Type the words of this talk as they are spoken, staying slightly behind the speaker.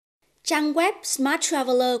Trang web Smart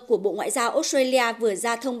Traveller của Bộ Ngoại giao Australia vừa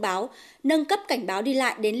ra thông báo nâng cấp cảnh báo đi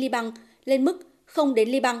lại đến Liban lên mức không đến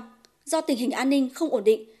Liban do tình hình an ninh không ổn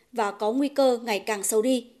định và có nguy cơ ngày càng xấu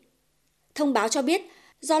đi. Thông báo cho biết,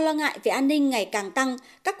 do lo ngại về an ninh ngày càng tăng,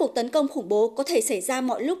 các cuộc tấn công khủng bố có thể xảy ra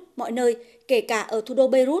mọi lúc, mọi nơi, kể cả ở thủ đô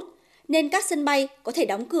Beirut, nên các sân bay có thể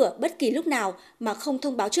đóng cửa bất kỳ lúc nào mà không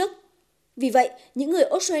thông báo trước. Vì vậy, những người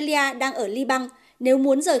Australia đang ở Liban nếu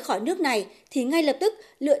muốn rời khỏi nước này thì ngay lập tức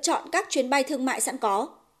lựa chọn các chuyến bay thương mại sẵn có.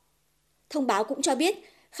 Thông báo cũng cho biết,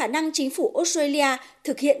 khả năng chính phủ Australia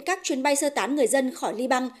thực hiện các chuyến bay sơ tán người dân khỏi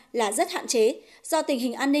Liban là rất hạn chế do tình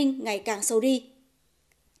hình an ninh ngày càng xấu đi.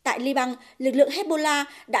 Tại Liban, lực lượng Hezbollah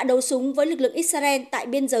đã đấu súng với lực lượng Israel tại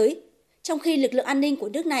biên giới, trong khi lực lượng an ninh của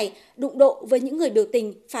nước này đụng độ với những người biểu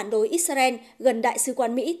tình phản đối Israel gần Đại sứ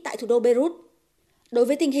quán Mỹ tại thủ đô Beirut. Đối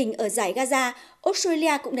với tình hình ở Dải Gaza,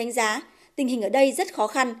 Australia cũng đánh giá tình hình ở đây rất khó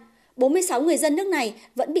khăn. 46 người dân nước này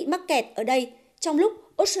vẫn bị mắc kẹt ở đây, trong lúc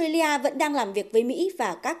Australia vẫn đang làm việc với Mỹ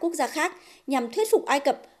và các quốc gia khác nhằm thuyết phục Ai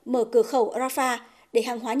Cập mở cửa khẩu Rafah để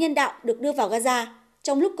hàng hóa nhân đạo được đưa vào Gaza,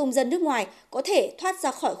 trong lúc công dân nước ngoài có thể thoát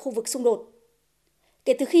ra khỏi khu vực xung đột.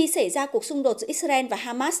 Kể từ khi xảy ra cuộc xung đột giữa Israel và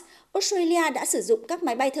Hamas, Australia đã sử dụng các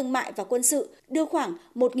máy bay thương mại và quân sự đưa khoảng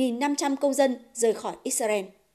 1.500 công dân rời khỏi Israel.